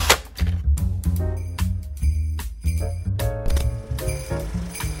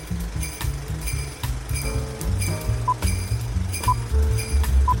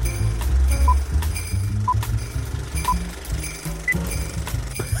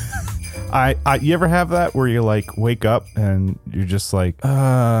You ever have that where you like wake up and you're just like,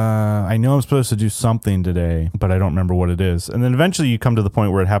 I know I'm supposed to do something today, but I don't remember what it is. And then eventually you come to the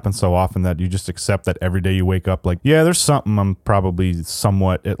point where it happens so often that you just accept that every day you wake up like, yeah, there's something I'm probably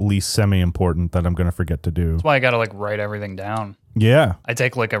somewhat at least semi-important that I'm going to forget to do. That's why I got to like write everything down. Yeah. I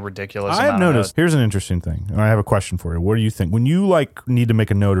take like a ridiculous I amount have noticed. of notes. Here's an interesting thing. And I have a question for you. What do you think? When you like need to make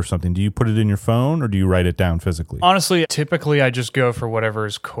a note or something, do you put it in your phone or do you write it down physically? Honestly, typically I just go for whatever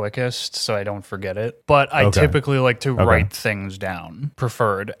is quickest so I don't forget it. But I typically like to write things down,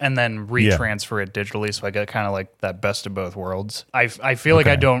 preferred, and then retransfer it digitally so I get kind of like that best of both worlds. I feel like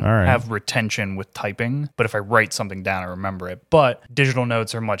I don't have retention with typing, but if I write something down, I remember it. But digital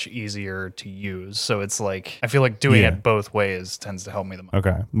notes are much easier to use. So it's like, I feel like doing it both ways tends to help me the most.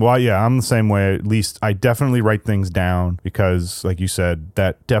 Okay. Well, yeah, I'm the same way. At least I definitely write things down because, like you said,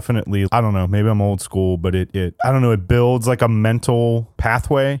 that definitely, I don't know, maybe I'm old school, but it I don't know, it builds like a mental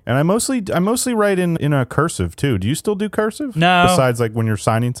pathway. And I mostly write in a cursive too. Do you still do cursive? No. Besides like when you're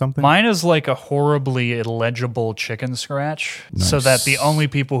signing something? Mine is like a horribly illegible chicken scratch, so that the only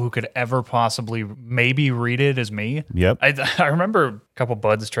people who could ever possibly maybe read it is me. Yep. I remember a couple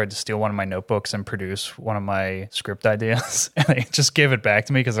buds tried to steal one of my notebooks and produce one of my script ideas, and they just gave it back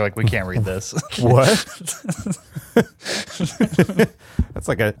to me because they're like, we can't read this. What? That's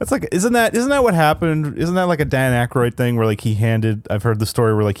like isn't that what happened? Isn't that like a Dan Aykroyd thing where like I've heard the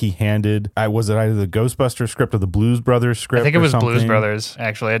story where like he handed, was it either the Ghostbusters script or the Blues Brothers script? I think it was something? Blues Brothers,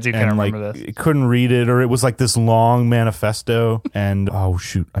 actually. I do kind of remember this. It couldn't read it, or it was like this long manifesto, and oh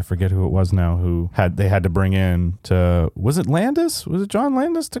shoot, I forget who it was now who they had to bring in to, was it Landis? Was it John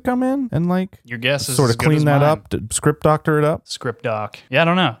Landis to come in and like your guess is sort of clean that up, to script doctor it up? Script doc. Yeah, I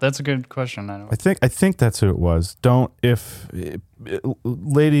don't know. That's a good question. I think that's who it was.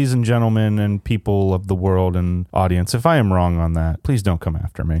 Ladies and gentlemen and people of the world and audience, if I am wrong on that, please don't come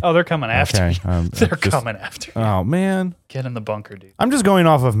after me. Oh, they're coming after me. They're coming after me. Oh, man. Get in the bunker, dude. I'm just going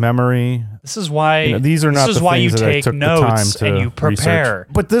off of memory. This is why these are not the things that I took the time to and you prepare. Research.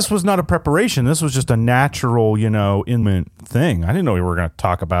 But this was not a preparation. This was just a natural, intimate thing. I didn't know we were going to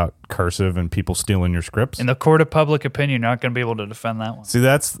talk about cursive and people stealing your scripts. In the court of public opinion, you're not going to be able to defend that one. See,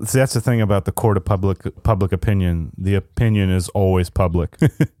 that's the thing about the court of public opinion. The opinion is always public.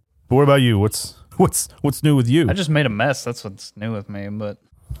 But what about you? What's new with you? I just made a mess. That's what's new with me, but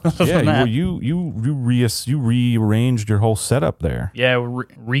yeah, you rearranged your whole setup there. Yeah,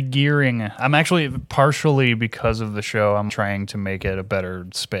 re-gearing. I'm actually, partially because of the show, I'm trying to make it a better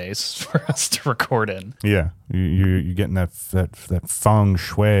space for us to record in. Yeah, you're getting that feng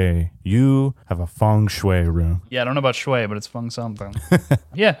shui. You have a feng shui room. Yeah, I don't know about shui, but it's feng something.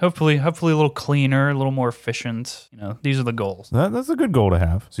 Yeah, hopefully a little cleaner, a little more efficient. These are the goals. That's a good goal to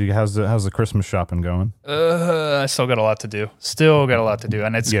have. So how's the Christmas shopping going? I still got a lot to do.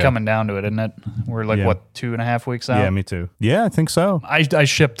 And it's coming down to it, isn't it? We're like, 2.5 weeks out? Yeah, me too. Yeah, I think so. I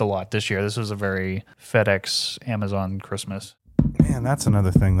shipped a lot this year. This was a very FedEx, Amazon Christmas. Man, that's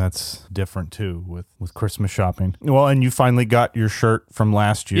another thing that's different too with Christmas shopping. Well, and you finally got your shirt from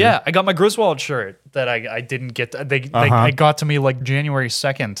last year. Yeah, I got my Griswold shirt that I didn't get. They got to me like January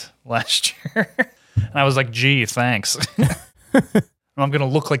 2nd last year. And I was like, gee, thanks. I'm going to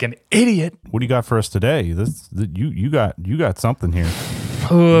look like an idiot. What do you got for us today? You got something here.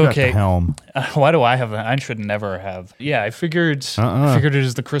 Okay. Helm. Why do I have that? I should never have. Yeah, I figured it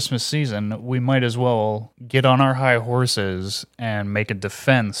is the Christmas season. We might as well get on our high horses and make a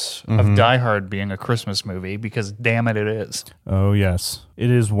defense of Die Hard being a Christmas movie, because damn it is. Oh, yes. It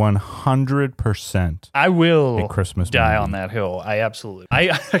is 100%. I will a Christmas die movie. on that hill.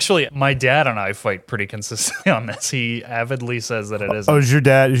 Actually, my dad and I fight pretty consistently on this. He avidly says that it isn't. Oh, is your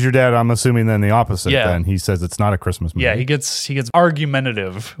dad? I'm assuming then the opposite. Yeah. Then he says it's not a Christmas movie. Yeah, he gets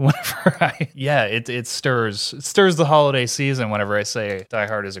argumentative whenever it stirs the holiday season whenever I say Die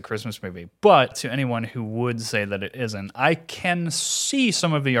Hard is a Christmas movie. But to anyone who would say that it isn't, I can see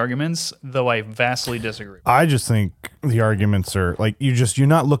some of the arguments, though I vastly disagree. I just think the arguments are like you're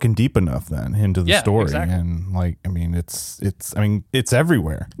not looking deep enough then into the story. Exactly. And it's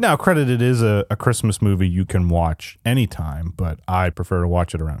everywhere. Now, credit, it is a Christmas movie you can watch anytime, but I prefer to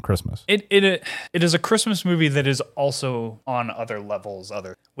watch it around Christmas. It is a Christmas movie that is also on other levels,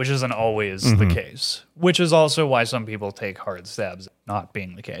 which isn't always the case, which is also why some people take hard stabs at not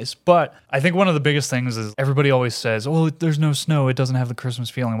being the case. But I think one of the biggest things is everybody always says, oh, there's no snow, it doesn't have the Christmas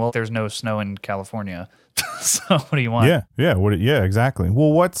feeling. Well, there's no snow in California. So what do you want? Yeah, exactly.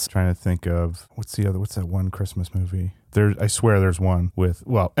 Well, trying to think of what's that one Christmas movie? I swear there's one with,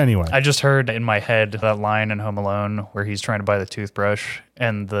 well, anyway. I just heard in my head that line in Home Alone where he's trying to buy the toothbrush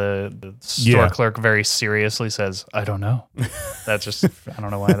and the store clerk very seriously says, I don't know. That's just, I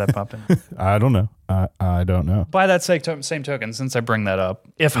don't know why that popped in. I don't know. I don't know. By that same token, since I bring that up,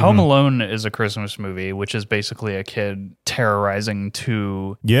 if Home Alone is a Christmas movie, which is basically a kid terrorizing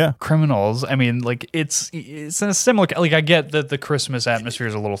two criminals, I mean, like it's a similar, like I get that the Christmas atmosphere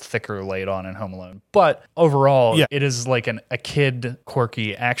is a little thicker laid on in Home Alone, but overall, it is like a kid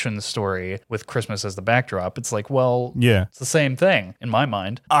quirky action story with Christmas as the backdrop. It's like, well, it's the same thing in my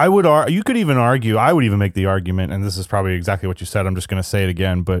mind. You could even argue, I would even make the argument, and this is probably exactly what you said, I'm just going to say it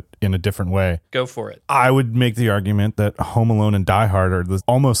again, but in a different way. Go for it. I would make the argument that Home Alone and Die Hard are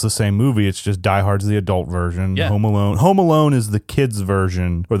almost the same movie. It's just Die Hard's the adult version. Yeah. Home Alone is the kids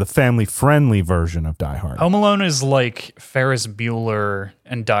version or the family-friendly version of Die Hard. Home Alone is like Ferris Bueller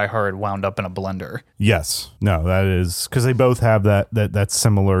and Die Hard wound up in a blender. Yes. No, that is because they both have that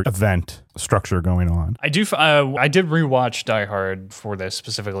similar event structure going on. I did rewatch Die Hard for this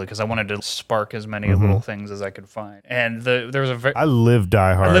specifically because I wanted to spark as many little things as I could find. And there was I live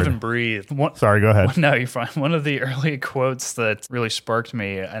Die Hard. I live and breathe. Sorry, go ahead. No, you're fine. One of the early quotes that really sparked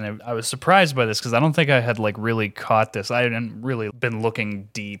me, and I was surprised by this because I don't think I had like really caught this. I hadn't really been looking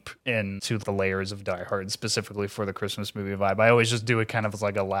deep into the layers of Die Hard specifically for the Christmas movie vibe. I always just do it kind of as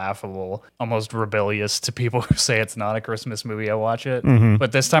like a laughable, almost rebellious to people who say it's not a Christmas movie. I watch it,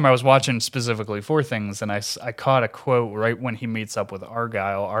 but this time I was watching specifically for things, and I caught a quote right when he meets up with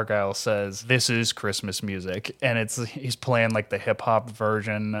Argyle. Argyle says, "This is Christmas music," and he's playing like the hip hop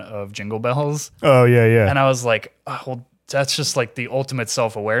version of Jingle Bells. Oh yeah. And I was like, oh, well, that's just like the ultimate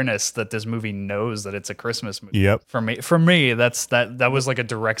self-awareness that this movie knows that it's a Christmas movie. Yep. For me, that was like a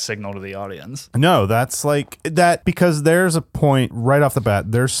direct signal to the audience. No, that's like that because there's a point right off the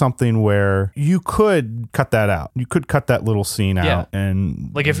bat. There's something where you could cut that out. You could cut that little scene out,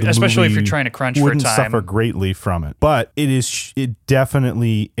 and like especially if you're trying to crunch for time, wouldn't suffer greatly from it. But it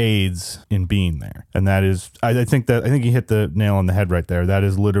definitely aids in being there, and that is I think you hit the nail on the head right there. That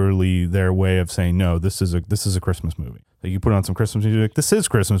is literally their way of saying no. This is a Christmas movie. Like you put on some Christmas music. This is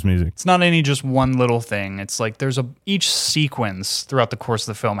Christmas music. It's not any just one little thing. It's like each sequence throughout the course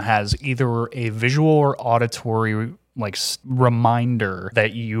of the film has either a visual or auditory like reminder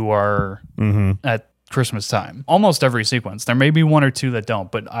that you are at Christmas time. Almost every sequence. There may be one or two that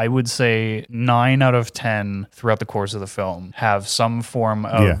don't, but I would say 9 out of 10 throughout the course of the film have some form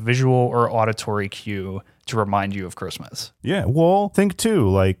of visual or auditory cue to remind you of Christmas. Yeah, well, think too,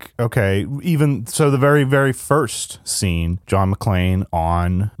 like, okay, even so the very, very first scene, John McClane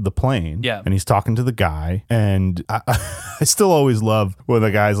on the plane, and he's talking to the guy, and I still always love when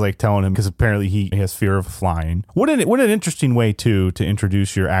the guy's like telling him, because apparently he has fear of flying. What an interesting way too to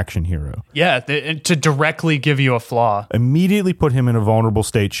introduce your action hero. Yeah, to directly give you a flaw. Immediately put him in a vulnerable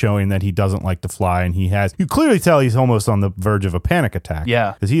state, showing that he doesn't like to fly, and you clearly tell he's almost on the verge of a panic attack.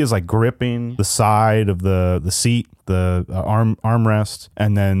 Yeah. Because he is like gripping the side of the seat, the armrest,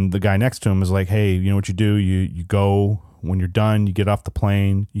 and then the guy next to him is like, hey, you know what you do? You go, when you're done, you get off the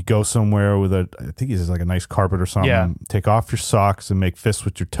plane, you go somewhere with I think he says like a nice carpet or something, take off your socks and make fists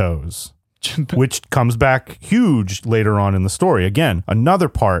with your toes. Which comes back huge later on in the story. Again, another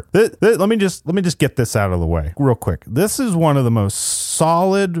part. Let me just get this out of the way real quick. This is one of the most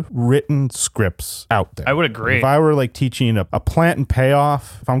solid written scripts out there. I would agree. If I were like teaching a plant and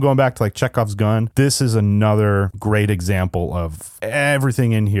payoff, if I'm going back to like Chekhov's gun, this is another great example of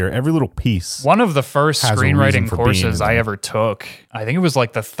everything in here. Every little piece. One of the first screenwriting courses I ever took, I think it was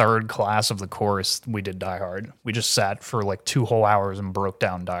like the third class of the course, we did Die Hard. We just sat for like 2 whole hours and broke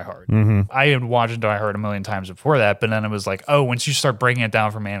down Die Hard. I had watched Die Hard a million times before that, but then it was like, oh, once you start breaking it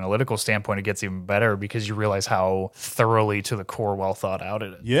down from an analytical standpoint, it gets even better because you realize how thoroughly to the core well thought out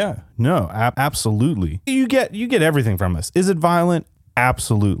it is. Yeah, no, absolutely. You get everything from this. Is it violent?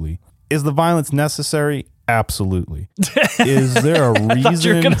 Absolutely. Is the violence necessary? Absolutely. Is there a reason? I thought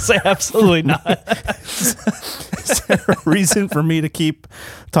you were going to say absolutely not. Is there a reason for me to keep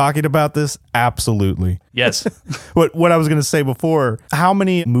talking about this? Absolutely. Yes. What I was going to say before, how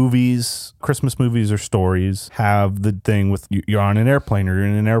many movies, Christmas movies or stories, have the thing with you're on an airplane or you're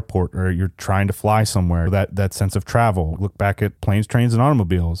in an airport or you're trying to fly somewhere, that sense of travel. Look back at Planes, Trains, and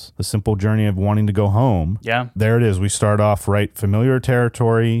Automobiles, the simple journey of wanting to go home. Yeah. There it is. We start off right, familiar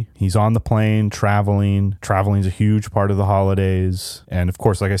territory. He's on the plane, traveling. Traveling is a huge part of the holidays. And of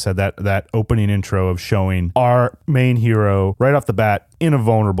course, like I said, that opening intro of showing our main hero right off the bat in a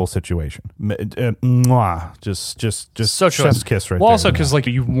vulnerable situation. Just so chef's kiss right well, there. also because like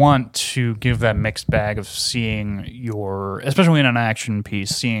you want to give that mixed bag of seeing especially in an action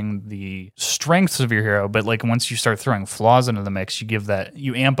piece, seeing the strengths of your hero, but like once you start throwing flaws into the mix,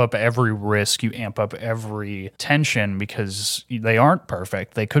 you amp up every risk, you amp up every tension because they aren't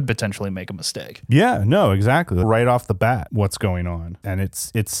perfect. They could potentially make a mistake. Yeah, no, exactly. Right off the bat, what's going on. And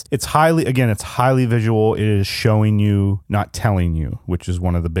it's highly visual. It is showing you, not telling you, which is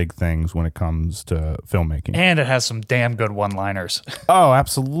one of the big things when it comes to filmmaking. And it has some damn good one-liners. Oh,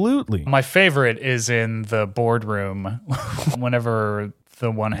 absolutely. My favorite is in the boardroom whenever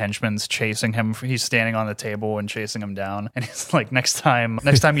the one henchman's chasing him. He's standing on the table and chasing him down, and he's like, "Next time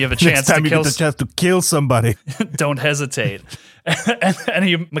you have a chance to kill somebody, don't hesitate." and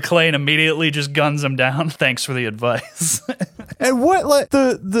McClane immediately just guns him down. Thanks for the advice. And what like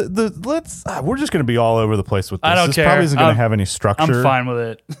we're just going to be all over the place with this. I don't this care. Probably isn't going to have any structure. I'm fine with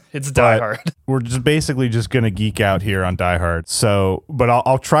it. It's Die Hard. We're just basically just going to geek out here on Die Hard. So, but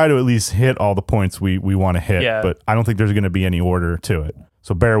I'll try to at least hit all the points we want to hit. Yeah. But I don't think there's going to be any order to it.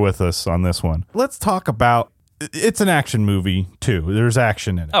 So bear with us on this one. Let's talk about. It's an action movie too. There's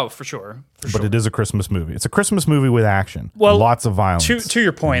action in it. Oh, for sure. But it is a Christmas movie. It's a Christmas movie with action. Well, lots of violence. To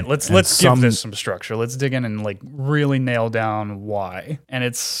your point, let's give this some structure. Let's dig in and like really nail down why. And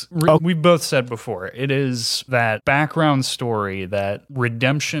we both said before, it is that background story, that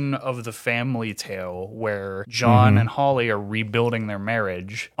redemption of the family tale where John and Holly are rebuilding their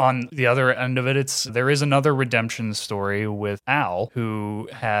marriage. On the other end of it, there is another redemption story with Al, who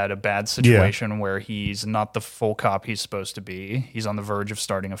had a bad situation where he's not the full cop he's supposed to be. He's on the verge of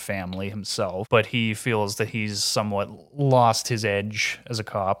starting a family himself, but he feels that he's somewhat lost his edge as a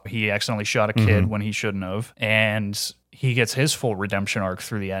cop. He accidentally shot a kid when he shouldn't have, and he gets his full redemption arc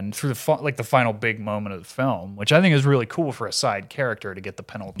through the end, through the final big moment of the film, which I think is really cool for a side character to get the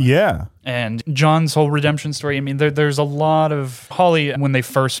penalty. Yeah. And John's whole redemption story, I mean, there's a lot of Holly, when they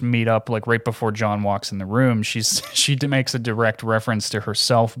first meet up, like right before John walks in the room, she makes a direct reference to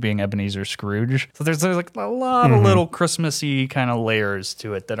herself being Ebenezer Scrooge. So there's like a lot of little Christmassy kind of layers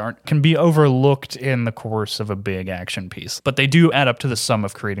to it that can be overlooked in the course of a big action piece. But they do add up to the sum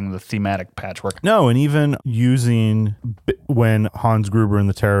of creating the thematic patchwork. No, and even using when Hans Gruber and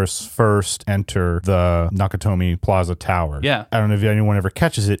the terrorists first enter the Nakatomi Plaza Tower. Yeah. I don't know if anyone ever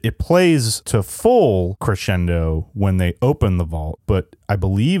catches it. It plays to full crescendo when they open the vault, but I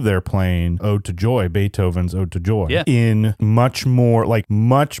believe they're playing Ode to Joy, Beethoven's Ode to Joy. Yeah. In much more,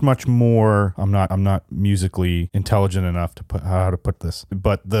 much more, I'm not musically intelligent enough to put how to put this,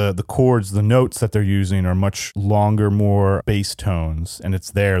 but the chords, the notes that they're using are much longer, more bass tones, and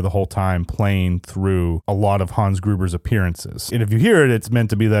it's there the whole time playing through a lot of Hans Gruber's appearances. And if you hear it, it's meant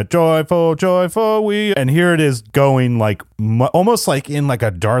to be that joyful, joyful we, and here it is going like almost like in like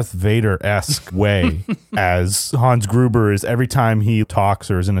a Darth Vader-esque way as Hans Gruber is, every time he talks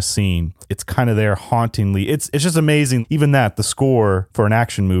or is in a scene, it's kind of there hauntingly. It's just amazing. Even the score for an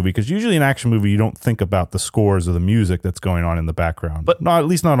action movie, because usually in an action movie you don't think about the scores or the music that's going on in the background, but at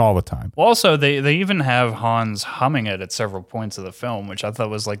least not all the time. Well, also they even have Hans humming it at several points of the film, which I thought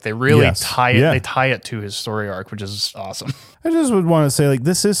was like they really tie it. They tie it to his story arc, which is awesome. I just would want to say, like,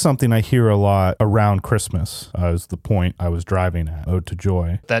 this is something I hear a lot around Christmas, is the point I was driving at, Ode to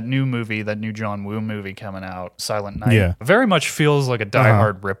Joy. That new John Woo movie coming out, Silent Night, very much feels like a Die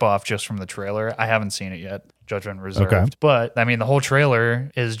Hard ripoff just from the trailer. I haven't seen it yet. Judgment reserved. Okay. But I mean, the whole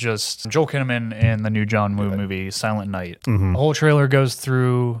trailer is just Joel Kinnaman in the new John Woo movie, Silent Night. The whole trailer goes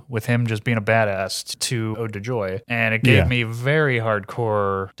through with him just being a badass to Ode to Joy, and it gave me very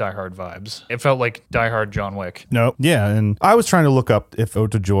hardcore Die Hard vibes. It felt like Die Hard John Wick. No, yeah, and I was trying to look up if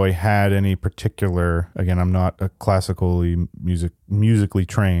Ode to Joy had any particular. Again, I'm not a classically musically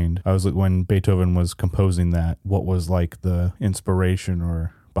trained. I was like, when Beethoven was composing that, what was like the inspiration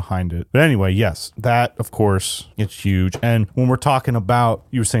or behind it. But anyway, yes, that of course it's huge. And when we're talking about,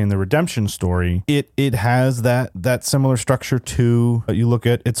 you were saying the redemption story, it has that similar structure to, you look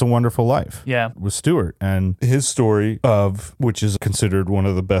at It's a Wonderful Life. Yeah. With Stewart and his story of, which is considered one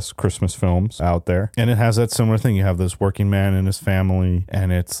of the best Christmas films out there. And it has that similar thing. You have this working man and his family,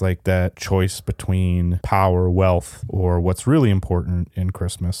 and it's like that choice between power, wealth, or what's really important in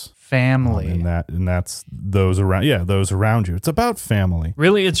Christmas. Family. And that's those around you. It's about family.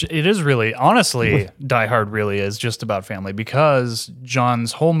 Really, it is really, honestly, Die Hard really is just about family, because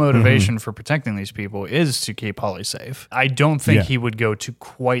John's whole motivation for protecting these people is to keep Holly safe. I don't think he would go to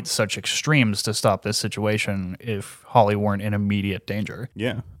quite such extremes to stop this situation if Holly weren't in immediate danger.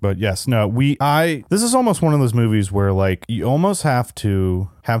 Yeah. But yes, no, this is almost one of those movies where like you almost have to,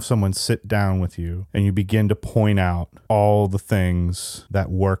 have someone sit down with you and you begin to point out all the things that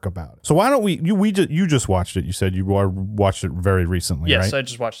work about it. So why don't you just watched it. You said you watched it very recently, right? Yes, I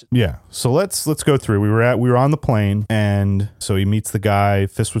just watched it. Yeah. So let's go through. We were on the plane, and so he meets the guy,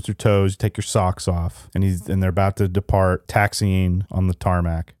 fist with your toes, you take your socks off, and they're about to depart, taxiing on the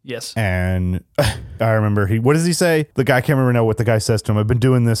tarmac. Yes. And I remember what does he say? The guy, I can't remember now what the guy says to him. I've been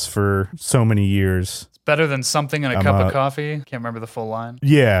doing this for so many years. It's better than something in a cup of coffee. Can't remember the full line.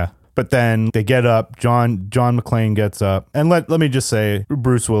 Yeah. But then they get up. John McClane gets up, and let me just say,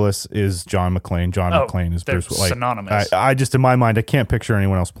 Bruce Willis is John McClane. John McClane is Bruce Willis. Synonymous. I just, in my mind, I can't picture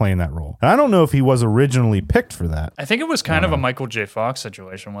anyone else playing that role. And I don't know if he was originally picked for that. I think it was kind of a Michael J. Fox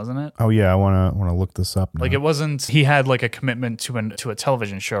situation, wasn't it? Oh yeah, I want to look this up now. Like it wasn't. He had like a commitment to a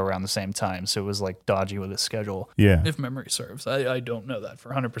television show around the same time, so it was like dodgy with his schedule. Yeah, if memory serves. I don't know that for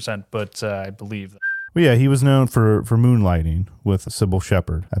 100%, but I believe that. Well, yeah, he was known for moonlighting with Sybil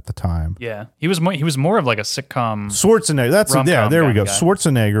Shepherd at the time. Yeah, he was more of like a sitcom. Schwarzenegger. There we go. Guy.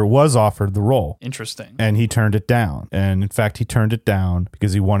 Schwarzenegger was offered the role. Interesting. And he turned it down. And in fact, he turned it down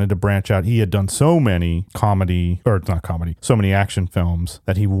because he wanted to branch out. He had done so many so many action films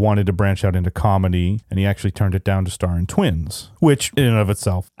that he wanted to branch out into comedy. And he actually turned it down to star in Twins, which in and of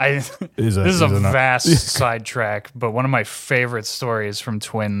itself this is a vast sidetrack. But one of my favorite stories from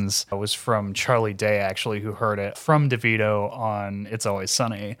Twins was from Charlie Day, actually, who heard it from DeVito on It's Always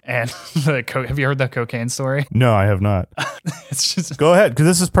Sunny. And have you heard that cocaine story? No, I have not. It's just go ahead,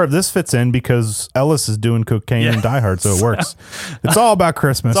 because this fits in because Ellis is doing cocaine in Die Hard, so it works. It's all about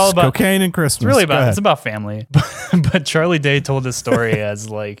Christmas. It's all about cocaine and Christmas. It's about family. But Charlie Day told this story as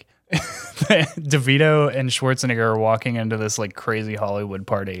like DeVito and Schwarzenegger are walking into this like crazy Hollywood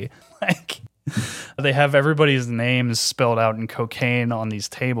party, like. They have everybody's names spelled out in cocaine on these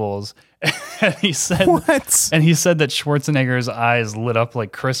tables. And he said, what? And he said that Schwarzenegger's eyes lit up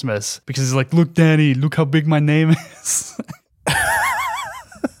like Christmas because he's like, "Look, Danny, look how big my name is."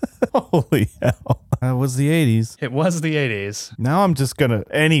 Holy hell. That was the 80s. It was the 80s. Now I'm just going to...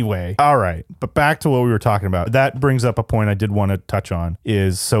 Anyway. All right. But back to what we were talking about. That brings up a point I did want to touch on,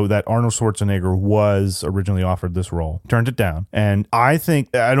 is so that Arnold Schwarzenegger was originally offered this role. Turned it down. And I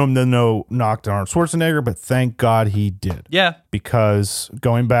think... I don't know knock to Arnold Schwarzenegger, but thank God he did. Yeah. Because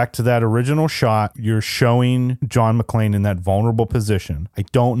going back to that original shot, you're showing John McClane in that vulnerable position. I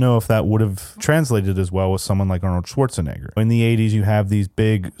don't know if that would have translated as well with someone like Arnold Schwarzenegger. In the 80s, you have these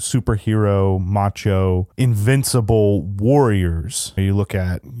big superhero, macho, invincible warriors. You look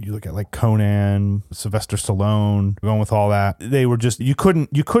at like Conan, Sylvester Stallone, going with all that. They were just, you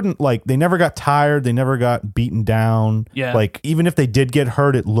couldn't like, they never got tired. They never got beaten down. Yeah. Like even if they did get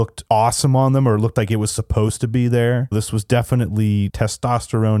hurt, it looked awesome on them, or it looked like it was supposed to be there. This was definitely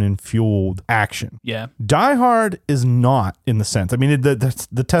testosterone infueled action. Yeah. Die Hard is not in the sense. I mean, the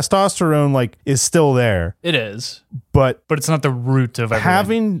testosterone like is still there. It is. But it's not the root of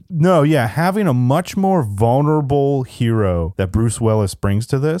everything. Having a much more vulnerable hero that Bruce Willis brings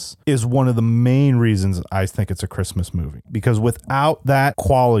to this is one of the main reasons I think it's a Christmas movie. Because without that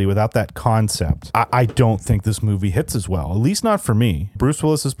quality, without that concept, I don't think this movie hits as well. At least not for me. Bruce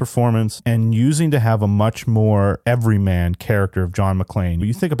Willis's performance and using to have a much more everyman character of John McClane. When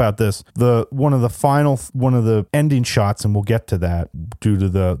you think about this, one of the ending shots, and we'll get to that due to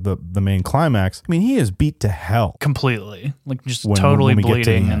the main climax. I mean, he is beat to hell. Completely. Like just totally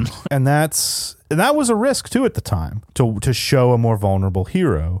bleeding. And that was a risk too at the time to show a more vulnerable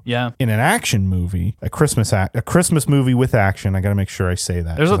hero. Yeah. In an action movie, a Christmas movie with action. I got to make sure I say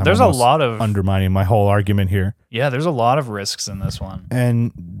that. There's a lot of undermining my whole argument here. Yeah, there's a lot of risks in this one.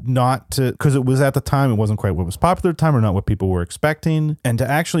 And because it was at the time, it wasn't quite what was popular at the time or not what people were expecting. And to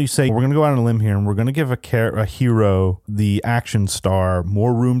actually say, we're going to go out on a limb here and we're going to give a hero, the action star,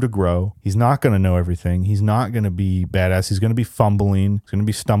 more room to grow. He's not going to know everything. He's not going to be badass. He's going to be fumbling. He's going to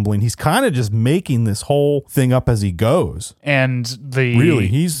be stumbling. He's kind of just making this whole thing up as he goes. And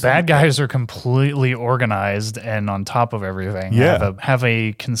the bad guys are completely organized and on top of everything. Yeah. Have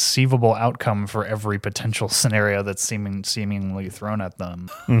a conceivable outcome for every potential scenario that's seemingly thrown at them.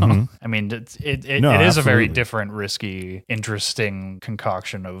 Mm-hmm. I mean, it is a very different, risky, interesting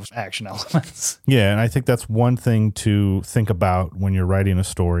concoction of action elements. Yeah, and I think that's one thing to think about when you're writing a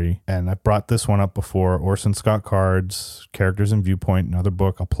story. And I've brought this one up before. Orson Scott Card's Characters in Viewpoint, another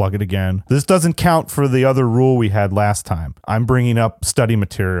book. I'll plug it again. This doesn't count for the other rule we had last time. I'm bringing up study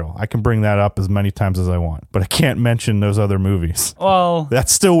material. I can bring that up as many times as I want, but I can't mention those other movies. Well,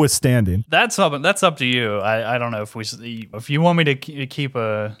 that's still withstanding. That's up to you. I don't know if you want me to keep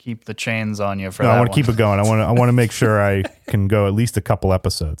a to keep the chains on you for no, that I want one. to keep it going. I want to make sure I can go at least a couple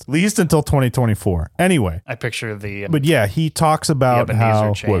episodes, at least until 2024. Anyway, I picture the but yeah, he talks about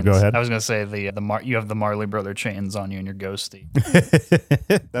how. Chains. Go ahead. I was gonna say you have the Marley Brother chains on you and your ghosty.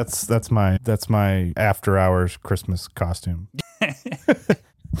 that's my after hours Christmas costume.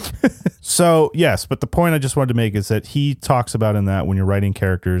 So, yes, but the point I just wanted to make is that he talks about in that when you're writing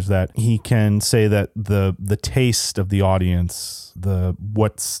characters that he can say that the taste of the audience, the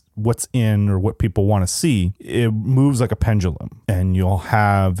what's in or what people want to see, it moves like a pendulum, and you'll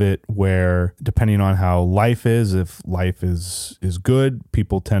have it where depending on how life is, if life is good,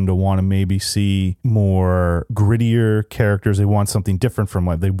 people tend to want to maybe see more grittier characters. They want something different from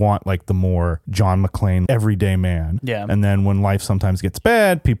life. They want like the more John McClane everyday man. Yeah. And then when life sometimes gets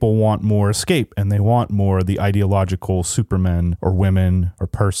bad, people want more escape, and they want more the ideological supermen or women or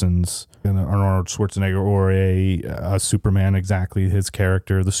persons, an Arnold Schwarzenegger or a Superman, exactly his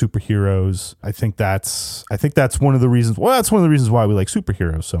character, the superheroes. I think that's one of the reasons. Well, that's one of the reasons why we like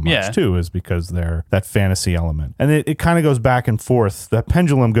superheroes so much too, is because they're that fantasy element, and it kind of goes back and forth. That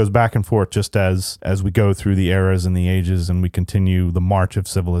pendulum goes back and forth just as we go through the eras and the ages, and we continue the march of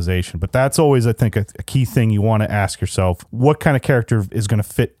civilization. But that's always, I think, a key thing you want to ask yourself: what kind of character is going to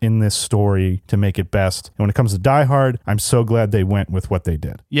fit in this story to make it best? And when it comes to Die Hard, I'm so glad they went with what they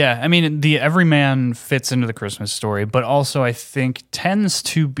did. Yeah, I mean, the everyman fits into the Christmas story, but also I think tends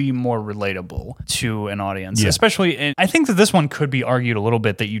to be more relatable to an audience. Especially, I think that this one could be argued a little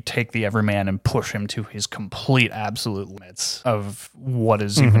bit that you take the everyman and push him to his complete absolute limits of what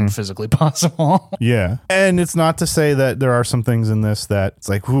is even physically possible. Yeah. And it's not to say that there are some things in this that it's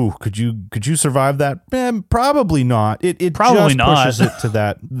like, ooh, could you survive that? Probably not. It probably just not. pushes it to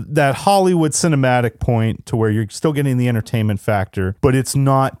that Hollywood cinematic point to where you're still getting the entertainment factor, but it's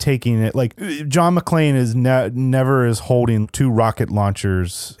not taking it like John McClane is never is holding two rocket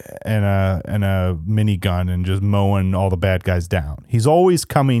launchers and a minigun and just mowing all the bad guys down. He's always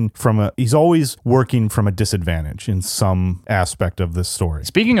working from a disadvantage in some aspect of this story.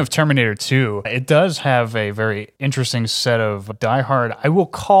 Speaking of Terminator 2, it does have a very interesting set of Die Hard, I will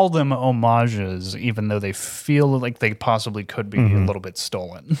call them homages, even though they feel like they possibly could be a little bit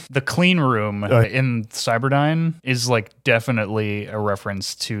stolen. The clean room in Cyberdyne is like definitely a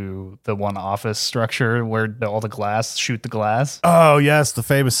reference to the one office structure where all the glass shoot the glass. Oh yes, the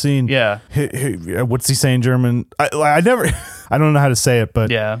famous scene. Yeah. What's he saying in German? I never I don't know how to say it, but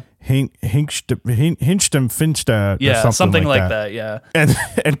yeah. Hinched Finster. Yeah, or something like that. Yeah.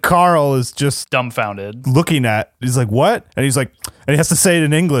 And Carl is just dumbfounded, looking at. He's like, "What?" And he's like, and he has to say it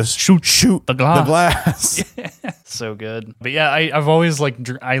in English. Shoot the glass. So good. But yeah, I've always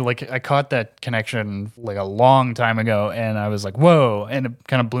I caught that connection like a long time ago, and I was like, whoa, and it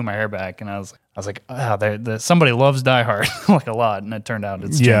kind of blew my hair back, and I was like, somebody loves Die Hard like a lot, and it turned out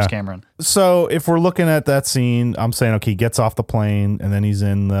it's James Cameron. So if we're looking at that scene, I'm saying, okay, he gets off the plane, and then he's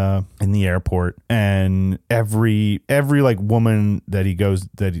in the airport, and every like woman that he goes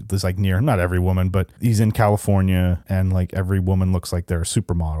that is like near, not every woman, but he's in California, and like every woman looks like they're a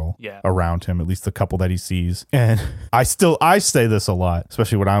supermodel around him, at least the couple that he sees. And I say this a lot,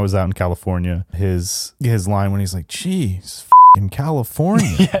 especially when I was out in California. His line when he's like, "Geez, in California."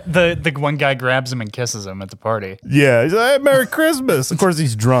 Yeah, the one guy grabs him and kisses him at the party. Yeah, he's like, "Hey, Merry Christmas." Of course,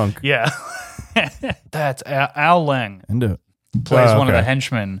 he's drunk. Yeah. That's Al Leng. And plays one of the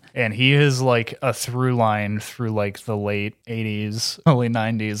henchmen, and he is like a through line through like the late 80s, early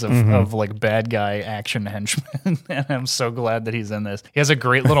 90s of like bad guy action henchmen. And I'm so glad that he's in this. He has a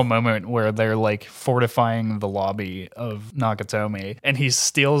great little moment where they're like fortifying the lobby of Nakatomi, and he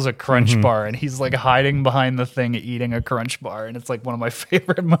steals a crunch bar, and he's like hiding behind the thing eating a crunch bar, and it's like one of my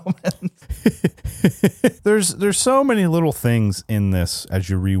favorite moments. There's so many little things in this as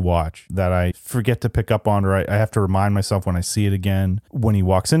you rewatch that I forget to pick up on, or I have to remind myself when I see it again. When he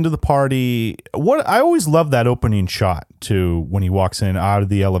walks into the party, I always love that opening shot too, when he walks in out of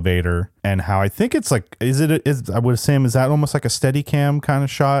the elevator, and how I think it's like, I would assume, is that almost like a Steadicam kind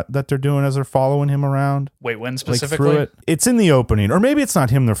of shot that they're doing as they're following him around? Wait, when specifically? Like through it. It's in the opening, or maybe it's not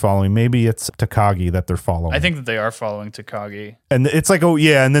him they're following. Maybe it's Takagi that they're following. I think that they are following Takagi. And it's like, oh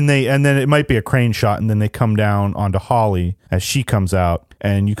yeah, and then it might be a crane shot, and then they come down onto Holly as she comes out,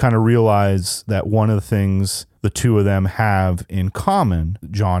 and you kind of realize that one of the things the two of them have in common,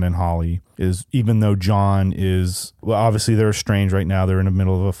 John and Holly, is even though John is, well, obviously they're estranged right now. They're in the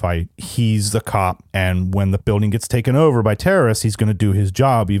middle of a fight. He's the cop. And when the building gets taken over by terrorists, he's going to do his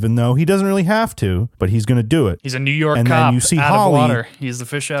job, even though he doesn't really have to, but he's going to do it. He's a New York and cop then you see out Holly, of water. He's the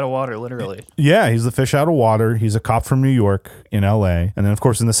fish out of water, literally. Yeah, he's the fish out of water. He's a cop from New York in L.A. And then, of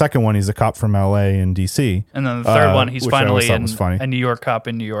course, in the second one, he's a cop from L.A. and D.C. And then the third one, he's finally a New York cop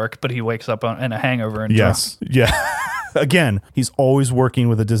in New York, but he wakes up in a hangover and yes, drunk. Yeah. Again, he's always working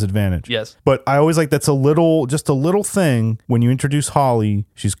with a disadvantage. Yes. But I always like that's just a little thing when you introduce Holly.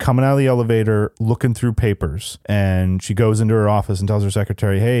 She's coming out of the elevator looking through papers, and she goes into her office and tells her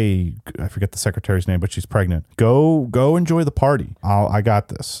secretary, hey, I forget the secretary's name, but she's pregnant. Go enjoy the party. I got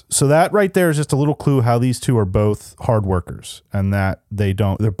this. So that right there is just a little clue how these two are both hard workers and that they're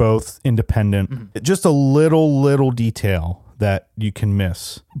both independent. Mm-hmm. Just a little detail that you can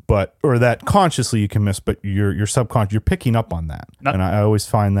miss, or that consciously you can miss, but you're subconscious, you're picking up on that. And I always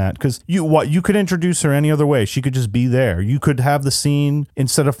find that because you could introduce her any other way. She could just be there. You could have the scene,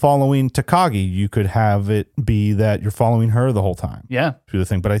 instead of following Takagi, you could have it be that you're following her the whole time. Yeah. Through the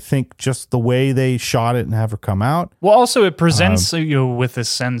thing. But I think just the way they shot it and have her come out. Well, also it presents you with a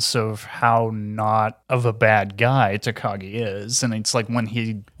sense of how not of a bad guy Takagi is. And it's like when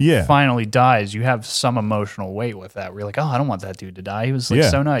he finally dies, you have some emotional weight with that. We're like, oh, I don't want that dude to die. He was like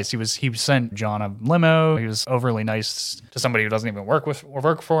so nice. He sent John a limo. He was overly nice to somebody who doesn't even work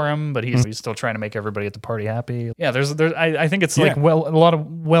for him, but he's still trying to make everybody at the party happy. Yeah, I think it's like a lot of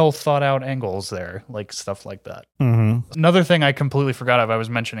well thought out angles there, like stuff like that. Mm-hmm. Another thing I completely forgot of, I was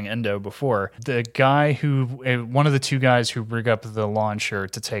mentioning Endo before. The guy one of the two guys who rig up the launcher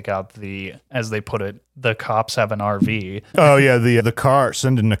to take out as they put it, the cops have an RV. Oh yeah, the car,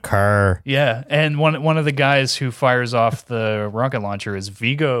 sending the car. Yeah, and one of the guys who fires off the rocket launcher is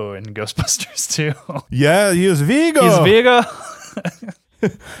Vigo in Ghostbusters 2. Yeah, he is Vigo. He's Vigo.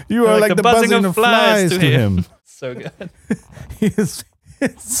 You are like the buzzing of flies to him. So good. He is.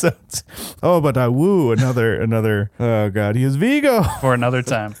 So, but I woo another. Oh God, he is Vigo for another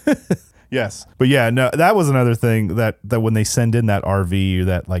time. Yes, but yeah, no, that was another thing that when they send in that RV,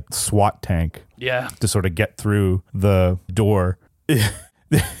 that like SWAT tank, to sort of get through the door.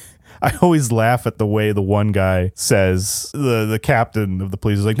 I always laugh at the way the one guy says, the captain of the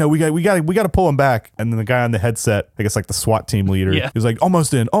police is like, no, we got to pull him back. And then the guy on the headset, I guess like the SWAT team leader, he's like,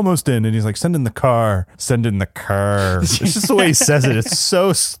 almost in. And he's like, send in the car. It's just the way he says it.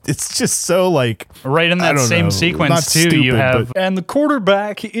 It's just so like. Right in that same sequence too, stupid, you have, and the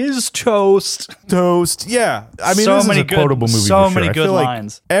quarterback is toast. Yeah. I mean, this is a quotable movie. So many good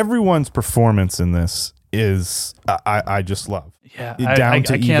lines. Like everyone's performance in this is, I just love. Yeah, I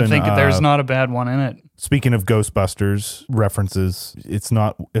can't think there's not a bad one in it. Speaking of Ghostbusters references, it's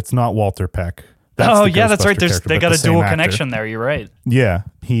not Walter Peck. That's right. They got a dual connection there. You're right. Yeah,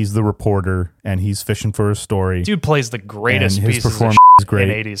 he's the reporter, and he's fishing for a story. Dude plays the greatest pieces of great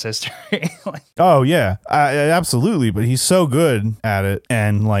in 80s history. Oh yeah, absolutely. But he's so good at it,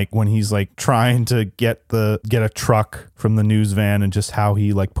 and like when he's like trying to get a truck from the news van, and just how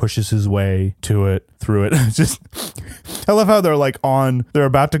he like pushes his way through it. Just I love how they're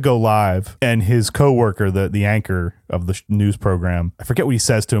about to go live, and his coworker, the anchor of the news program, I forget what he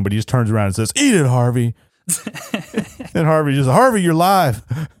says to him, but he just turns around and says, "Eat it, Harvey." And Harvey, you're live.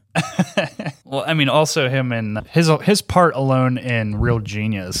 Well, I mean, also him and his part alone in Real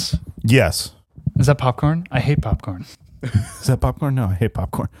Genius. Yes. Is that popcorn? I hate popcorn. Is that popcorn? No, I hate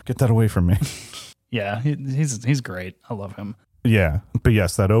popcorn. Get that away from me. Yeah, he's great. I love him. Yeah, but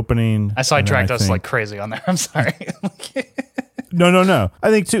yes, that opening. I sidetracked us like crazy on there. I'm sorry. No. I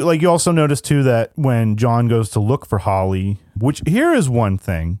think too, like you also notice too that when John goes to look for Holly, which here is one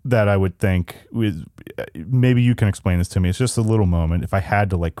thing that I would think maybe you can explain this to me. It's just a little moment if I had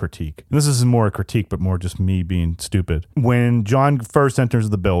to like critique. And this isn't more a critique, but more just me being stupid. When John first enters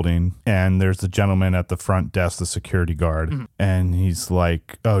the building and there's the gentleman at the front desk, the security guard, and he's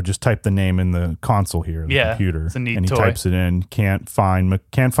like, "Oh, just type the name in the console here, the computer." It's a neat and he toy. Types it in, can't find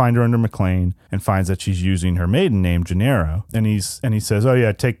her under McLean, and finds that she's using her maiden name, Gennaro. And he says, "Oh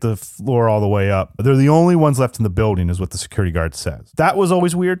yeah, take the floor all the way up." They're the only ones left in the building, is what the security guard says. That was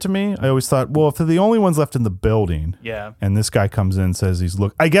always weird to me. I always thought, well, if they're the only ones left in the building, and this guy comes in and says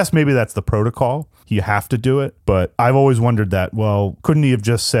I guess maybe that's the protocol. You have to do it. But I've always wondered that, well, couldn't he have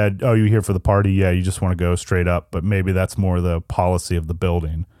just said, "Oh, you're here for the party? Yeah, you just want to go straight up." But maybe that's more the policy of the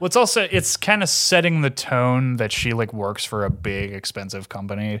building. Well, it's kind of setting the tone that she like works for a big expensive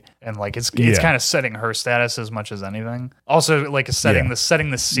company, and like it's kind of setting her status as much as anything. Also, like setting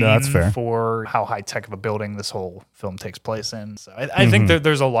the scene for how high tech of a building this whole film takes place place in. So I think that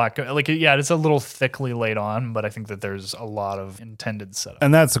there's a lot, it's a little thickly laid on, but I think that there's a lot of intended setup.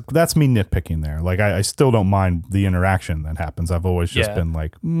 And that's me nitpicking there. Like, I still don't mind the interaction that happens. I've always just been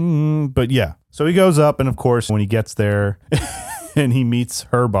like, but yeah. So he goes up, and of course, when he gets there, and he meets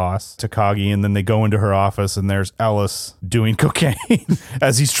her boss, Takagi, and then they go into her office, and there's Ellis doing cocaine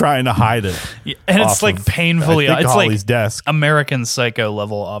as he's trying to hide it. Yeah, and it's like painfully, it's Holly's like desk. American Psycho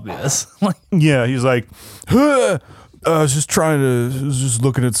level obvious. Yeah, he's like, I was just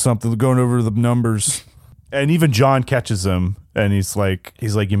looking at something, going over the numbers. And even John catches him, and he's like,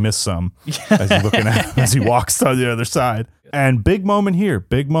 you missed some as he's looking at him, as he walks on the other side. And big moment here.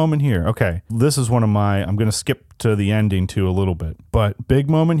 Okay, this is one of I'm going to skip to the ending too a little bit, but big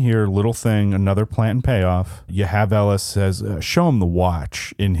moment here, little thing, another plant and payoff. You have Ellis says, show him the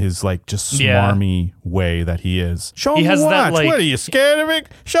watch, in his like just smarmy way that he is. Show him the watch. That, like, what are you, scared of it?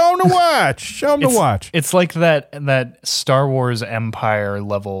 Show him the watch. Show him the watch. It's like that Star Wars Empire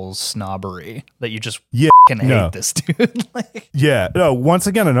level snobbery that you just fucking hate this dude. No, once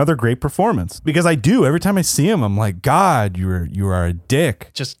again, another great performance, because I do, every time I see him, I'm like, God, you are a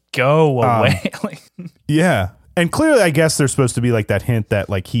dick. Just go away. Yeah. And clearly, I guess there's supposed to be like that hint that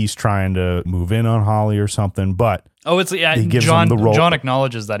like he's trying to move in on Holly or something, but he gives him the role. John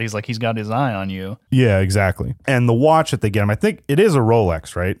acknowledges that. He's like, he's got his eye on you. Yeah, exactly. And the watch that they get him, I think it is a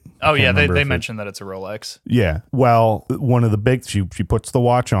Rolex, right? Oh yeah, they mentioned that it's a Rolex. Yeah. Well, one of the big, she puts the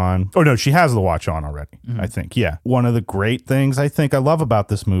watch on. Oh no, she has the watch on already, I think. Yeah. One of the great things I think I love about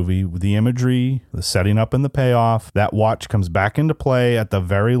this movie, the imagery, the setting up and the payoff, that watch comes back into play at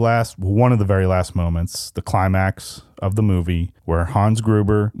one of the very last moments, the climax of the movie, where Hans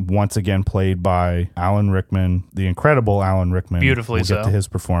Gruber, once again played by Alan Rickman, the incredible Alan Rickman. Beautifully so. We'll get to his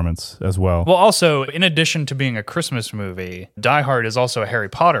performance as well. Well, also, in addition to being a Christmas movie, Die Hard is also a Harry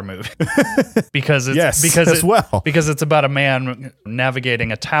Potter movie. because it's about a man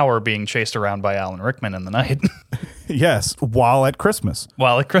navigating a tower being chased around by Alan Rickman in the night. Yes, while at Christmas.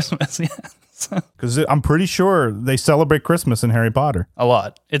 Yes. Because I'm pretty sure they celebrate Christmas in Harry Potter a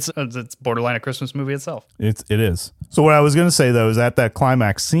lot. It's borderline a Christmas movie itself. It is. So what I was going to say though is at that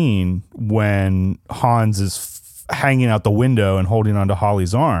climax scene when Hans is hanging out the window and holding onto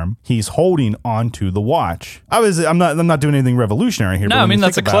Holly's arm, he's holding onto the watch. I'm not doing anything revolutionary here. No, but I mean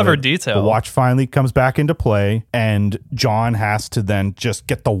that's a clever detail. The watch finally comes back into play, and John has to then just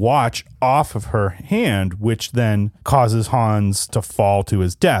get the watch off of her hand, which then causes Hans to fall to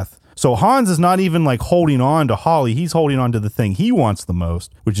his death. So Hans is not even like holding on to Holly. He's holding on to the thing he wants the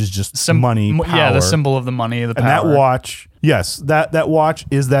most, which is just money, power. Yeah, the symbol of the money, the power. And that watch, yes, that watch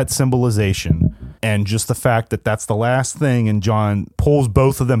is that symbolization. And just the fact that that's the last thing, and John pulls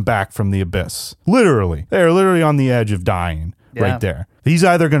both of them back from the abyss. Literally. They're literally on the edge of dying right there. He's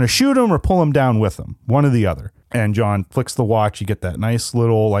either going to shoot him or pull him down with him, one or the other. And John flicks the watch. You get that nice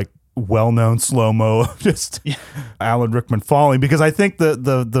little like well-known slow-mo of just Alan Rickman falling, because I think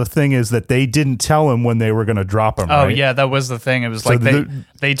the thing is that they didn't tell him when they were going to drop him. Oh right? yeah, that was the thing. It was so like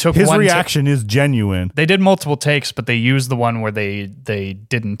they took his reaction is genuine. They did multiple takes, but they used the one where they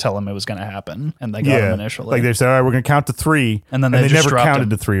didn't tell him it was going to happen, and they got him initially. Like they said, all right, we're going to count to 3, and then they just never counted him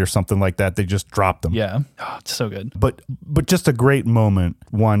to 3 or something like that. They just dropped them. Yeah, it's so good. But just a great moment.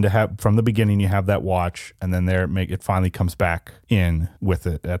 One to have from the beginning. You have that watch, and then it finally comes back in with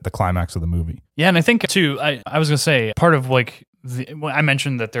it at the climax of the movie. Yeah, and I think too, I was gonna say part of like I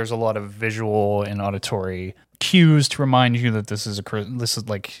mentioned that there's a lot of visual and auditory cues to remind you that this is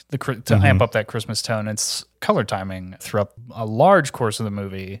like to amp up that Christmas tone. It's color timing throughout a large course of the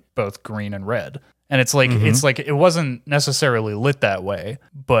movie, both green and red. And it's like it wasn't necessarily lit that way,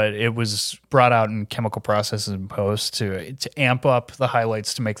 but it was brought out in chemical processes in post to amp up the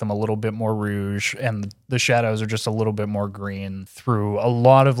highlights, to make them a little bit more rouge, and the shadows are just a little bit more green through a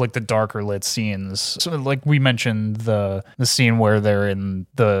lot of like the darker lit scenes. So like we mentioned the scene where they're in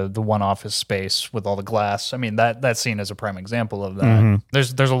the one office space with all the glass. I mean that scene is a prime example of that.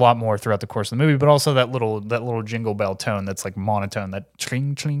 There's a lot more throughout the course of the movie, but also that little jingle bell tone that's like monotone, that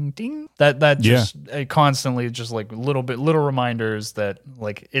ching ching ding. That just constantly just like little reminders that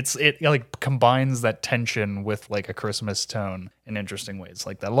like it like combines that tension with like a Christmas tone in interesting ways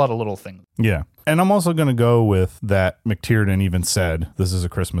like that. A lot of little things. Yeah. And I'm also going to go with that McTiernan even said this is a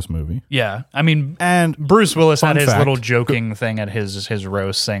Christmas movie. Yeah. I mean, and Bruce Willis had his little joking thing at his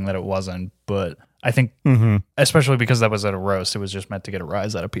roast saying that it wasn't, but I think especially because that was at a roast, it was just meant to get a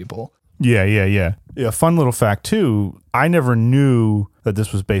rise out of people. Yeah. Fun little fact too. I never knew that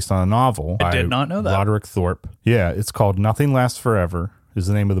this was based on a novel. I did not know that. Roderick Thorpe. Yeah, it's called Nothing Lasts Forever is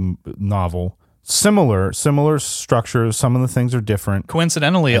the name of the novel. Similar structure. Some of the things are different.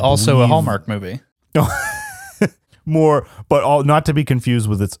 Coincidentally, also a Hallmark movie. more, but all not to be confused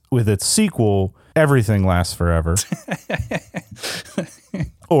with its sequel, Everything Lasts Forever.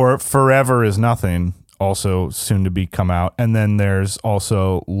 Or Forever Is Nothing, also soon to be come out. And then there's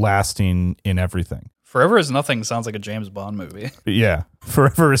also Lasting in Everything. Forever Is Nothing sounds like a James Bond movie. Yeah,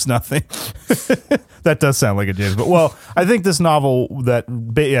 Forever Is Nothing. That does sound like a James Bond. Well, I think this novel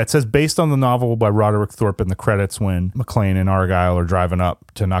it says based on the novel by Roderick Thorpe in the credits when McClane and Argyle are driving up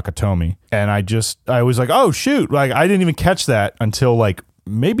to Nakatomi. And I was like, oh, shoot. Like, I didn't even catch that until like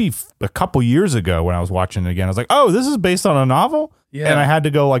maybe a couple years ago when I was watching it again. I was like, oh, this is based on a novel? Yeah. And I had to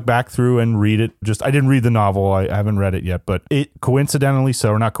go like back through and read it. I didn't read the novel. I haven't read it yet, but it coincidentally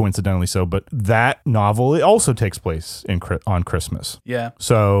so, or not coincidentally so, but that novel, it also takes place on Christmas. Yeah.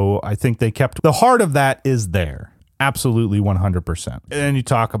 So I think they kept, the heart of that is there. Absolutely 100%. And then you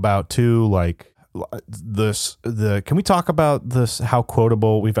talk about too, like, can we talk about this, how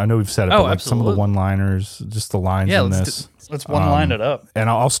quotable I know we've said it, but like some of the one-liners, just the lines in this. Let's one-line it up. And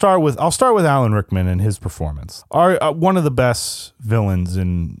I'll start with Alan Rickman and his performance. One of the best villains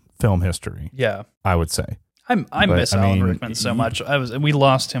in film history. Yeah. I would say. I miss Alan Rickman so much. We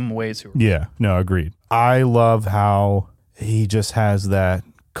lost him way too early. Yeah, no, agreed. I love how he just has that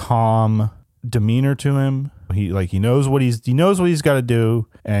calm demeanor to him. He knows what he's got to do,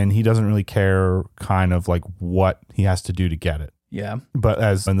 and he doesn't really care kind of like what he has to do to get it. Yeah. But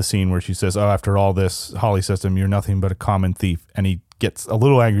as in the scene where she says, oh, after all this, Holly says to him, you're nothing but a common thief. And he gets a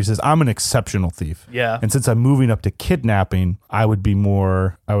little angry. He says, I'm an exceptional thief. Yeah. And since I'm moving up to kidnapping, what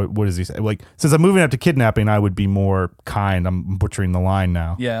does he say? Like, since I'm moving up to kidnapping, I would be more kind. I'm butchering the line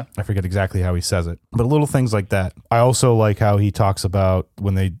now. Yeah. I forget exactly how he says it. But little things like that. I also like how he talks about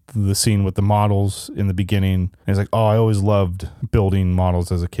the scene with the models in the beginning. And he's like, oh, I always loved building models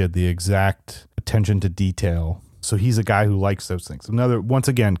as a kid. The exact attention to detail. So he's a guy who likes those things. Once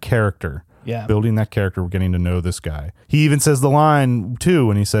again, character. Yeah. Building that character, we're getting to know this guy. He even says the line, too,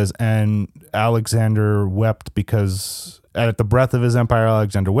 when he says, and Alexander wept because, at the breath of his empire,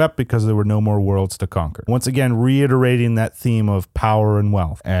 Alexander wept because there were no more worlds to conquer. Once again, reiterating that theme of power and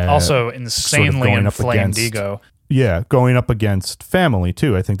wealth. Also insanely inflamed ego. Yeah, going up against family,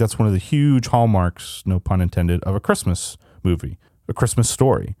 too. I think that's one of the huge hallmarks, no pun intended, of a Christmas movie, a Christmas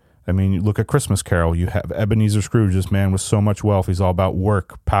story. I mean, you look at Christmas Carol, you have Ebenezer Scrooge, this man with so much wealth. He's all about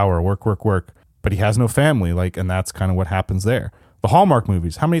work, power, work, but he has no family. and that's kind of what happens there. The Hallmark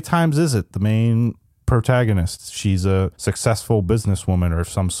movies, how many times is it the main protagonist, she's a successful businesswoman or of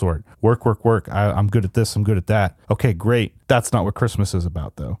some sort. Work. I'm good at this, I'm good at that. Okay, great. That's not what Christmas is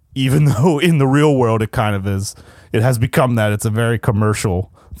about, though. Even though in the real world it kind of is. It has become that. It's a very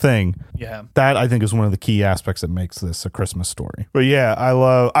commercial thing. Yeah. That I think is one of the key aspects that makes this a Christmas story. But yeah, I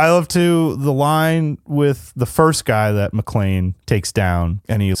love too the line with the first guy that McClane takes down,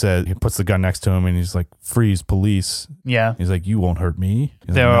 and he puts the gun next to him and he's like, freeze, police. Yeah. He's like, you won't hurt me.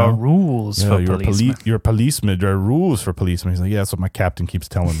 There are rules for policemen. You're a policeman. There are rules for policemen. He's like, yeah, that's what my captain keeps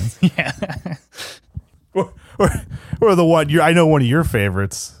telling me. Yeah. or the one I know one of your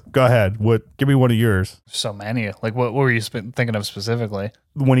favorites. Go ahead. Give me one of yours. So many. Like, what were you thinking of specifically?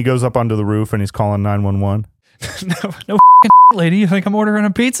 When he goes up onto the roof and he's calling 911. no lady. You think I'm ordering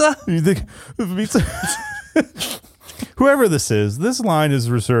a pizza? You think pizza? Whoever this is, this line is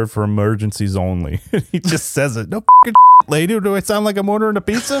reserved for emergencies only. He just says it. No lady, do I sound like I'm ordering a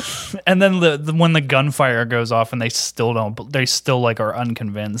pizza? And then when the gunfire goes off and they still like are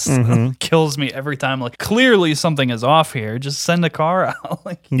unconvinced. Mm-hmm. Kills me every time. Like, clearly something is off here. Just send a car out.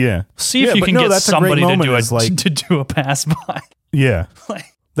 Like, yeah. See if you can get somebody to do a pass by. Yeah.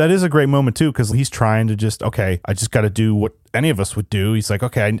 That is a great moment too, because he's trying to I just got to do what any of us would do. He's like,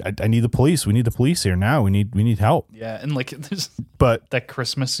 okay, I need the police. We need the police here now. We need help. Yeah, and like, but that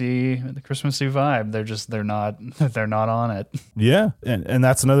Christmassy vibe. They're not on it. Yeah, and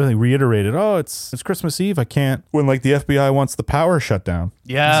that's another thing reiterated. Oh, it's Christmas Eve. I can't. When like the FBI wants the power shut down.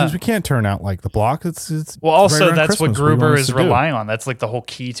 Yeah, we can't turn out like the block. It's well. Also, right that's Christmas, what Gruber is relying on. That's like the whole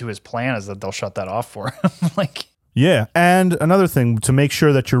key to his plan is that they'll shut that off for him. Like. Yeah, and another thing, to make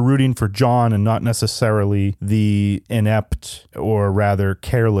sure that you're rooting for John and not necessarily the inept or rather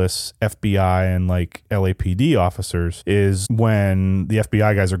careless FBI and like LAPD officers, is when the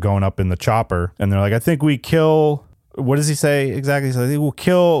FBI guys are going up in the chopper and they're like, I think we kill... What does he say exactly? He says, we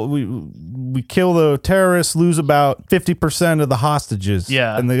kill the terrorists, lose about 50% of the hostages.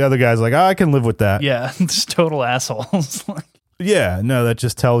 Yeah. And the other guy's like, I can live with that. Yeah, just total assholes. Yeah, no, that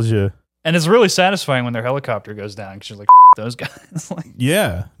just tells you... And it's really satisfying when their helicopter goes down because you're like, those guys. Like,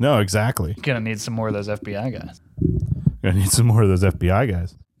 yeah, no, exactly. Gonna need some more of those FBI guys. Gonna need some more of those FBI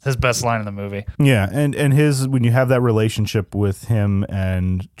guys. His best line in the movie. Yeah, and his when you have that relationship with him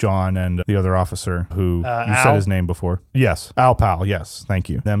and John and the other officer who you Al? said his name before. Yes, Al Pal. Yes, thank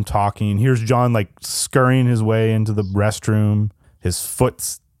you. Them talking. Here's John like scurrying his way into the restroom. His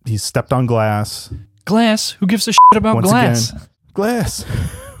foot's he's stepped on glass. Glass? Who gives a shit about Once glass? Again, glass.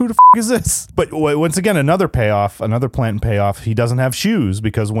 Who the is this? But once again, another payoff, another Planton payoff. He doesn't have shoes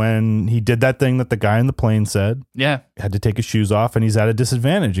because when he did that thing that the guy in the plane said, yeah, had to take his shoes off, and he's at a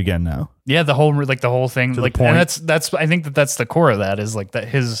disadvantage again now. Yeah, the whole thing, to like, the point. and that's I think that's the core of that is like that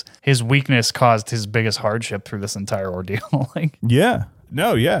his weakness caused his biggest hardship through this entire ordeal. Like, yeah.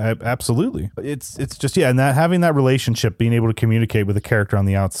 No, yeah, absolutely. It's just and that having that relationship, being able to communicate with a character on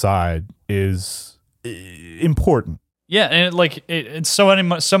the outside is important. Yeah, and it's so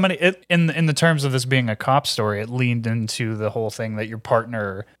many. In the terms of this being a cop story, it leaned into the whole thing that your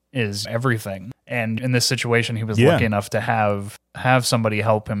partner is everything. And in this situation, he was lucky enough to have somebody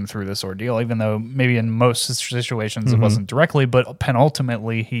help him through this ordeal, even though maybe in most situations it wasn't directly, but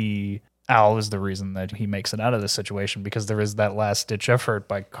penultimately Al is the reason that he makes it out of this situation because there is that last ditch effort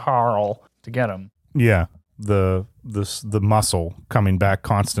by Carl to get him. Yeah, the muscle coming back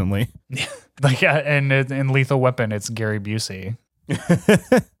constantly. Like, and in Lethal Weapon, it's Gary Busey.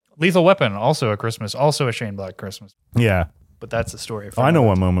 Lethal Weapon, also a Shane Black Christmas. Yeah. But that's the story. I know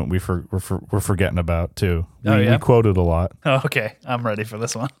one moment we're forgetting about, too. We quoted a lot. Oh, okay. I'm ready for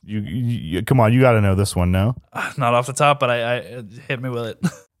this one. You come on, you got to know this one, no? Not off the top, but I hit me with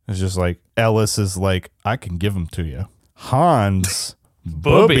it. It's just like, Ellis is like, I can give them to you. Hans,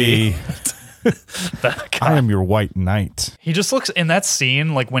 Booby. I am your white knight. He just looks in that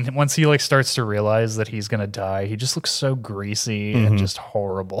scene like once he like starts to realize that he's gonna die, he just looks so greasy and just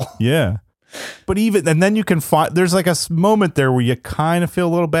horrible. Yeah, but then you can find there's like a moment there where you kind of feel a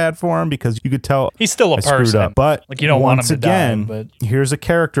little bad for him because you could tell he's still a person. Up. But like you don't want him to die. But here's a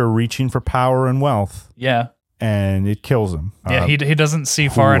character reaching for power and wealth. Yeah. And it kills him. Yeah, he doesn't see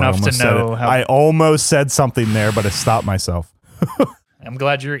far enough to know how. I almost said something there, but I stopped myself. I'm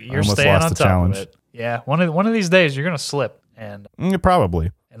glad you're staying on top of it. Yeah, one of these days you're gonna slip, and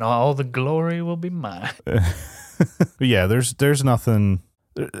probably, and all the glory will be mine. Yeah, there's nothing.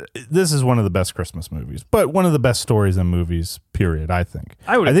 This is one of the best Christmas movies, but one of the best stories in movies. Period. I think.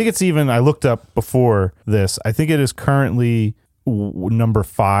 I think it's even. I looked up before this. I think it is currently number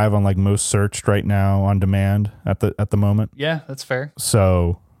 5 on like most searched right now on demand at the moment. Yeah, that's fair.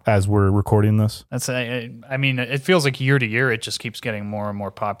 So. As we're recording this, I mean, it feels like year to year, it just keeps getting more and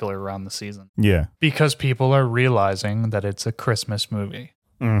more popular around the season. Yeah, because people are realizing that it's a Christmas movie.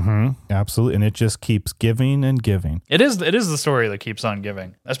 Absolutely, and it just keeps giving and giving. It is the story that keeps on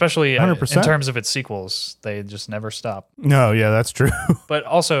giving, especially 100%. In terms of its sequels. They just never stop. No, yeah, that's true. But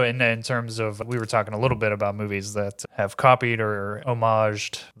also in terms of, we were talking a little bit about movies that have copied or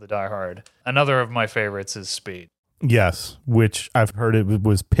homaged the Die Hard. Another of my favorites is Speed. Yes, which I've heard it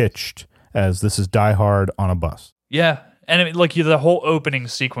was pitched as this is Die Hard on a bus. Yeah, and like the whole opening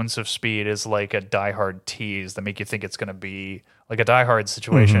sequence of Speed is like a Die Hard tease that make you think it's going to be like a Die Hard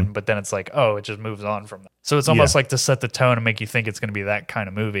situation, but then it's like, oh, it just moves on from that. So it's almost like to set the tone and make you think it's going to be that kind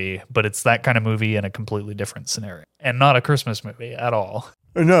of movie, but it's that kind of movie in a completely different scenario and not a Christmas movie at all.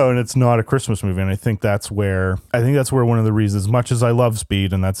 No, and it's not a Christmas movie, and I think that's where one of the reasons, as much as I love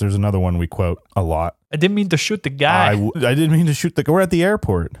Speed, and there's another one we quote a lot. I didn't mean to shoot the guy. I didn't mean to shoot the guy. We're at the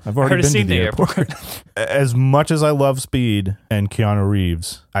airport. I've already been to the airport. As much as I love Speed and Keanu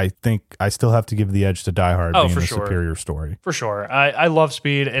Reeves, I think I still have to give the edge to Die Hard being the superior story. For sure. I love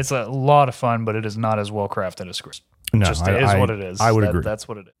Speed. It's a lot of fun, but it is not as well crafted as Christmas. No, it is what it is. I would agree. That's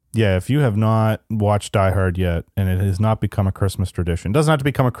what it is. Yeah, if you have not watched Die Hard yet, and it has not become a Christmas tradition, it doesn't have to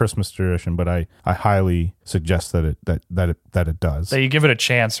become a Christmas tradition, but I highly suggest that it does. That you give it a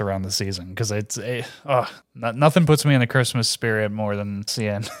chance around the season, because nothing puts me in the Christmas spirit more than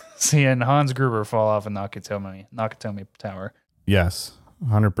seeing Hans Gruber fall off in Nakatomi Tower. Yes.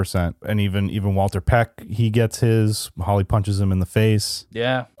 100%. And even Walter Peck, he gets his. Holly punches him in the face.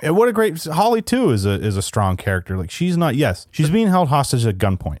 Yeah. And what a great Holly too is a strong character. Like she's being held hostage at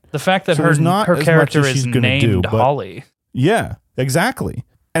gunpoint. The fact that her character is named Holly. Yeah, exactly.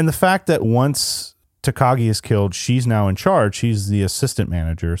 And the fact that once Takagi is killed, she's now in charge. She's the assistant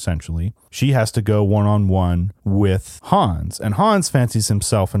manager essentially. She has to go one-on-one with Hans, and Hans fancies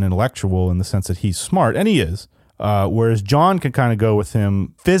himself an intellectual in the sense that he's smart, and he is. Whereas John can kind of go with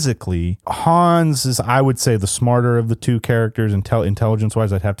him physically. Hans is, I would say, the smarter of the two characters.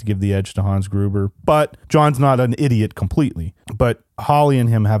 Intelligence-wise, I'd have to give the edge to Hans Gruber. But John's not an idiot completely. But Holly and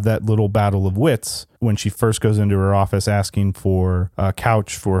him have that little battle of wits when she first goes into her office asking for a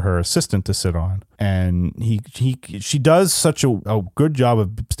couch for her assistant to sit on. And she does such a good job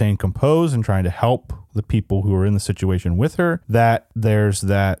of staying composed and trying to help the people who are in the situation with her, that there's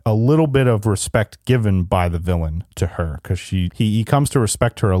that a little bit of respect given by the villain to her, because he comes to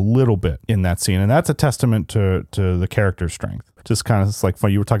respect her a little bit in that scene. And that's a testament to the character's strength. Just kind of like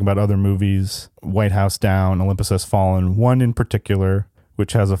fun. You were talking about other movies, White House Down, Olympus Has Fallen, one in particular,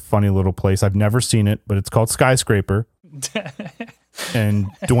 which has a funny little place. I've never seen it, but it's called Skyscraper. And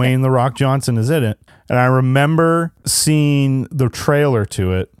Dwayne "The Rock" Johnson is in it. And I remember seeing the trailer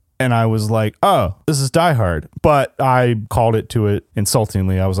to it, and I was like, oh, this is Die Hard. But I called it to it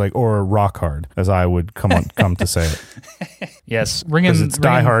insultingly. I was like, or Rock Hard, as I would come to say it. Yes. Because it's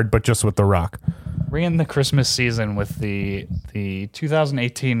Die Hard, but just with The Rock. Ring in the Christmas season with the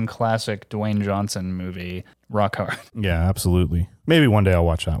 2018 classic Dwayne Johnson movie, Rock Hard. Yeah, absolutely. Maybe one day I'll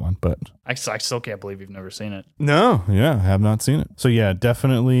watch that one, but I still can't believe you've never seen it. No, yeah, I have not seen it. So yeah,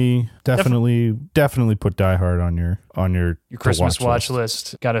 definitely put Die Hard on your Christmas watch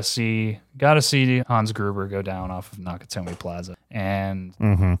list. Gotta see Hans Gruber go down off of Nakatomi Plaza, and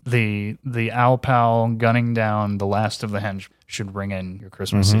the Owl Pal gunning down the last of the hench should ring in your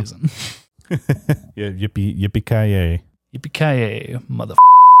Christmas season. Yeah, yippee-ki-yay. Yippee-ki-yay, mother.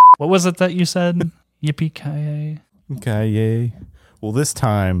 What was it that you said? Yippee-ki-yay. Ki-yay. Well, this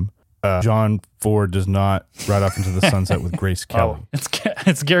time, John Ford does not ride off into the sunset with Grace Kelly. Oh,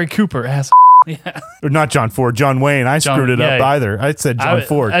 it's Gary Cooper, ass. Yeah. Or not John Ford, John Wayne. I screwed it up either. I said John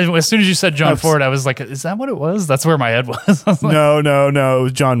Ford. As soon as you said John Ford, I was like, is that what it was? That's where my head was. I was like, no. It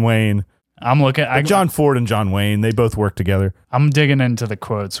was John Wayne. I'm looking at John Ford and John Wayne. They both work together. I'm digging into the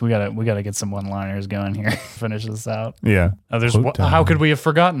quotes. We gotta get some one-liners going here. Finish this out. Yeah. How could we have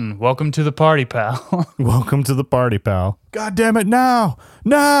forgotten? Welcome to the party, pal. Welcome to the party, pal. God damn it! Now.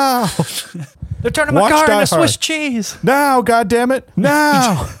 They're turning my car into Swiss cheese. Now, god damn it!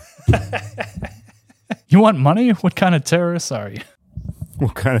 Now. You want money? What kind of terrorists are you?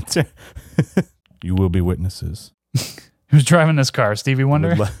 What kind of You will be witnesses. Who's driving this car? Stevie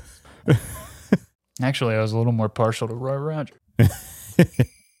Wonder? Actually, I was a little more partial to Roy Rogers.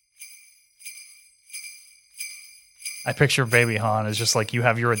 I picture Baby Han as just like you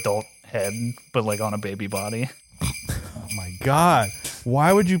have your adult head, but like on a baby body. Oh my God.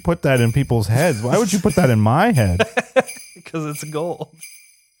 Why would you put that in people's heads? Why would you put that in my head? Because it's gold.